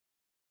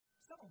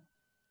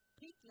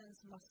Peatlands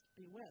must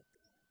be wet.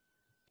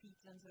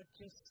 Peatlands are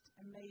just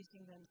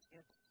amazing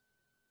landscapes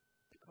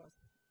because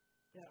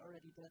they're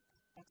already dead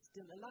but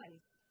still alive.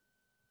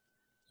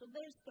 So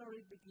their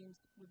story begins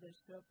with a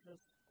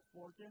surplus of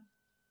water,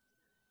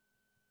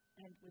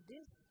 and with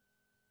this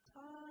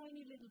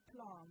tiny little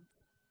plant,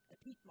 a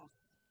peat moss,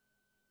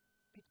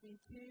 between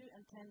 2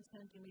 and 10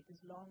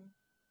 centimeters long.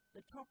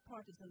 The top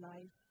part is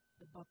alive,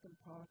 the bottom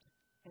part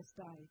has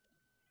died.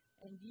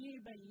 And year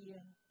by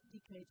year,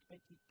 decades by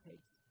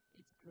decades,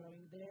 it's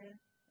growing there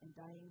and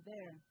dying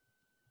there.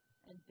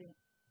 And the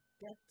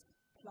dead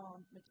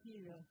plant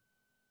material,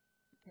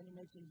 you can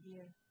imagine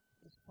here,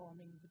 is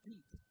forming the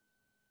peat.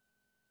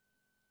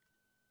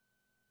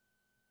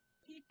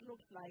 Peat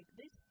looks like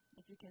this.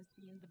 As you can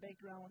see in the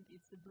background,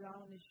 it's a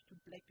brownish to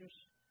blackish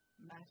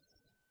mass.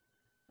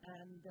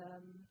 And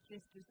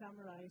just to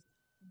summarize,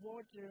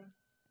 water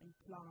and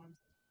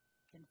plants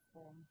can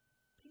form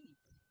peat.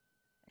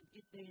 And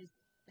if there is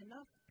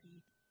enough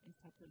peat in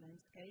such a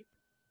landscape,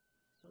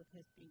 so it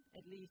has been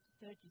at least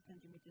 30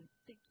 centimeters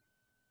thick,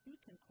 you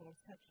can call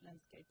such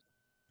landscapes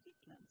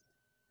peatlands.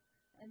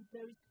 And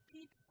those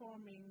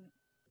peat-forming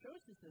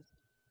processes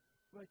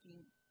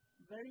working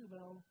very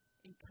well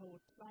in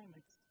cold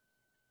climates,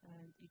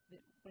 and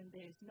when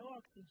there is no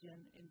oxygen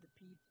in the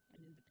peat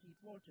and in the peat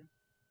water.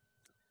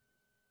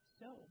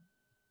 So,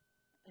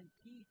 and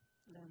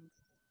peatlands,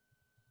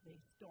 they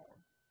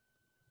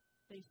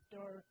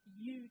store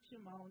huge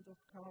amount of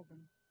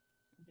carbon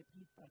in the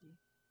peat body.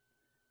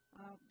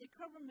 They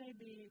cover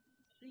maybe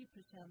 3%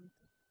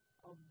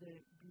 of the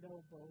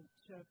global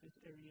surface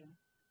area,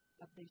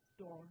 but they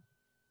store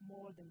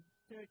more than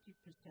 30%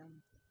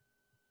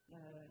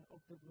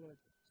 of the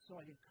world's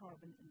soil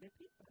carbon in their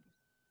peat bodies.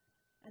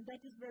 And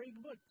that is very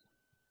good,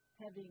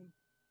 having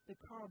the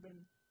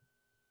carbon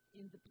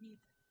in the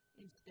peat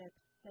instead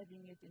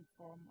having it in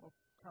form of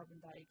carbon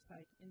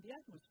dioxide in the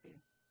atmosphere.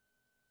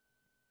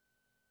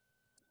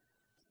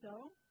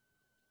 So,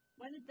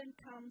 when it then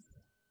comes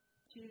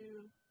to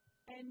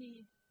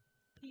any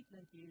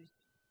peatland use,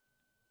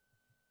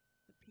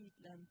 the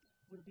peatland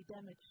will be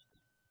damaged.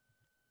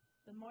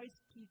 The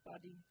moist peat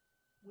body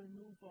will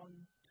move on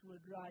to a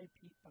dry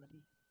peat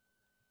body.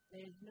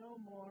 There is no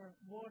more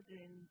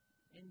water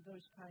in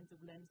those kinds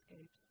of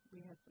landscapes. We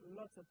have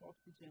lots of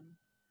oxygen,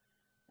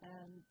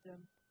 and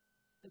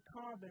the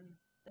carbon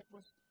that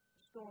was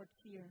stored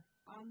here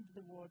under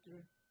the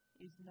water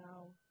is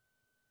now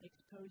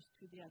exposed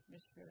to the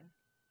atmosphere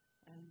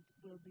and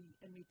will be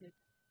emitted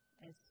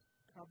as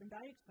carbon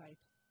dioxide,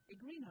 a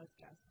greenhouse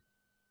gas.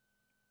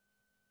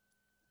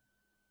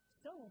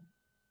 So,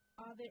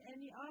 are there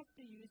any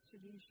after-use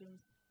solutions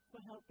for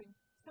helping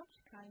such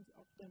kinds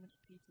of damaged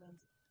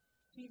peatlands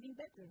feeling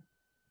better?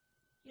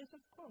 Yes,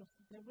 of course,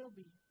 there will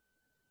be.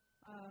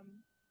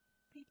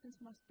 Peatlands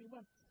must be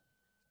wet,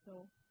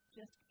 so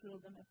just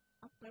fill them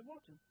up by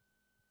water.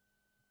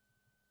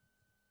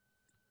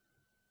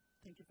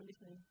 Thank you for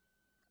listening.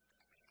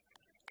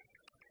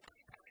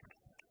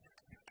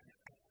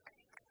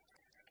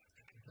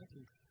 Thank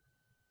you.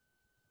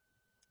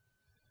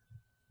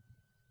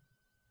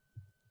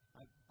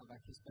 I've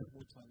actually spent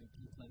more time in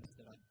peatlands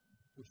than I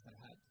wish I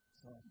had,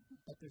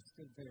 but they're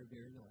still very,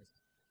 very nice,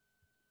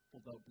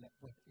 although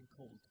wet and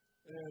cold.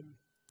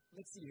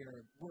 Let's see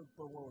here. Where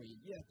were we?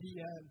 Yeah,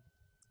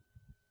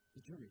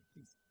 the jury,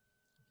 please.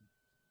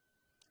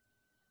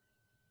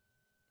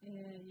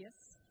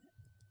 Yes.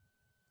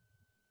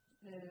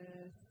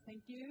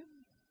 Thank you.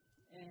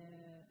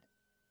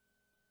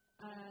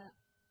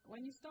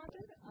 When you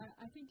started,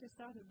 I think you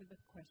started with a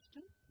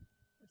question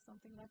or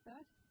something like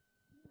that,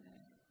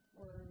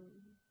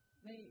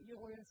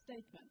 or a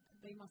statement.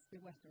 They must be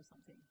wet or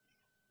something.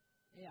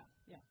 Yeah.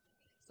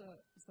 So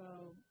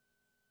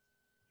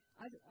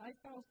I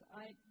thought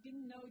I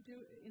didn't know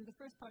in the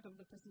first part of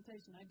the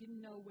presentation. I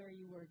didn't know where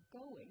you were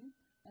going,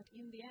 but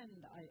in the end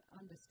I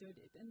understood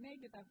it, and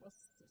maybe that was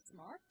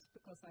smart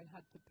because I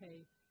had to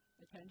pay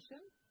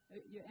attention.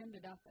 You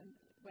ended up, and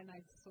when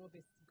I saw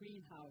this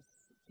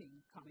greenhouse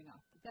thing coming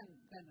up, then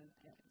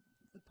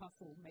the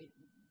puzzle may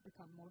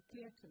become more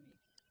clear to me.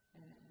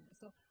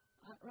 So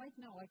right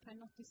now I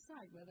cannot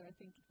decide whether I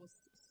think it was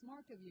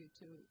smart of you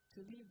to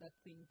leave that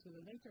thing to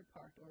the later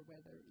part or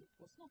whether it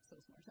was not so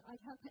smart. I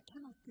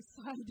cannot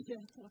decide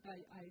yet what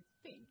I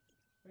think,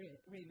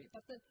 really.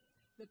 But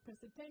the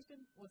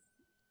presentation was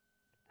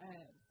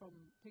from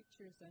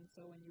pictures and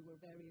so on, you were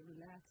very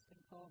relaxed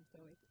and calm,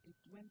 so it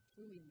went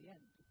through in the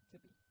end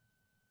to me.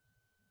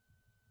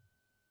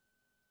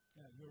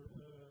 Yeah,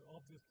 you're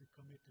obviously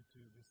committed to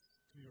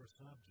your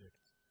subject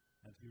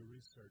and to your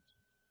research.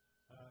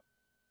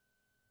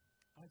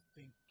 I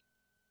think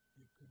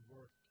you could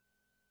work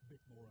a bit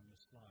more on your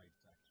slides,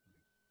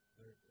 actually.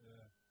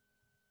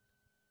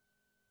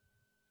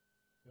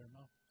 They're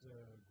not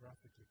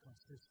graphically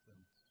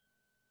consistent.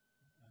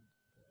 And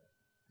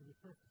to be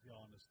perfectly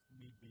honest,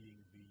 me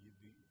being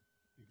the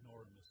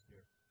ignoramus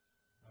here,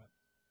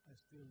 I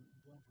still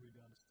don't really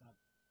understand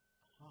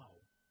how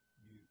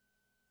you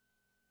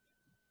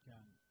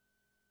can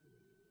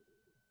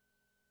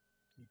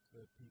keep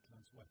the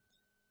peatlands wet.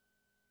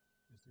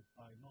 Is it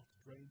by not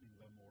draining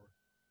them, or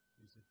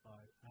is it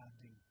by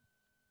adding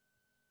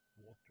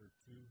water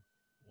to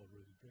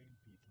already drained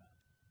peatland?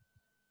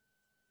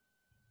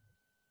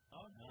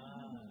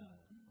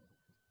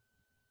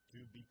 To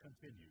be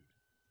continued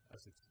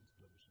as its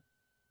conclusion.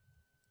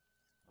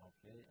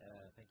 Okay,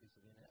 thank you,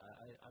 Sabine.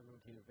 I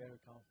will feel very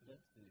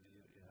confident.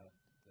 You have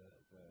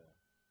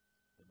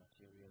the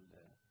material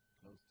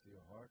close to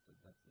your heart, and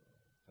that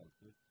felt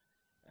good.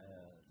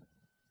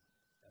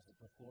 As a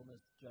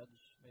performance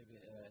judge, maybe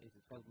if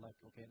it felt like,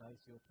 okay, now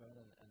it's your turn,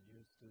 and you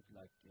stood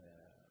like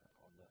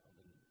on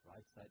the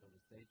right side of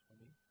the stage for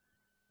me,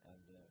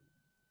 and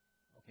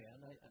okay,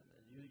 and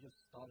you just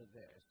started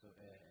there, so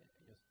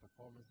just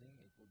performing,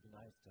 it would be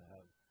nice to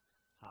have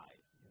high,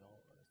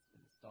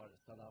 start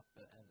up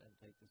and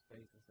take the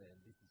space and say,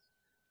 and this is,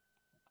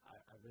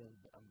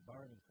 I'm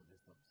burning for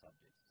this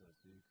subject, so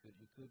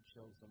you could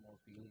show some more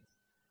feelings,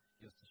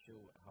 just to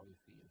show how you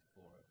feel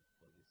for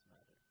this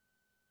matter.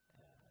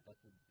 That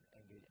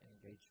would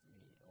engage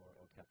me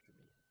or capture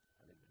me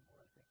a little bit more,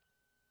 I think.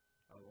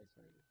 Otherwise,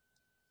 very good.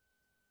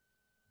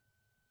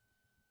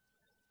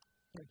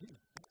 Thank you.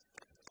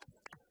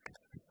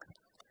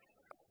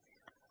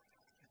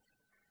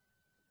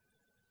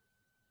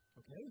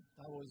 Okay,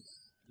 that was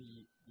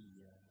the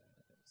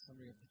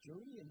summary of the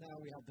jury, and now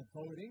we have the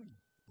voting,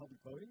 public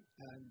voting,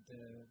 and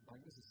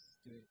Magnus is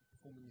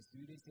performing his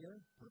duties here.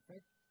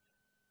 Perfect.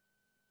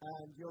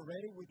 And you're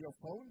ready with your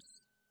phones,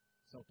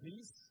 so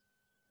please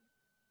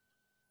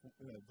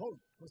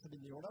vote for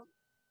Sabine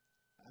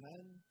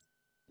and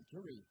the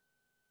jury.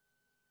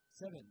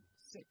 7,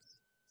 6,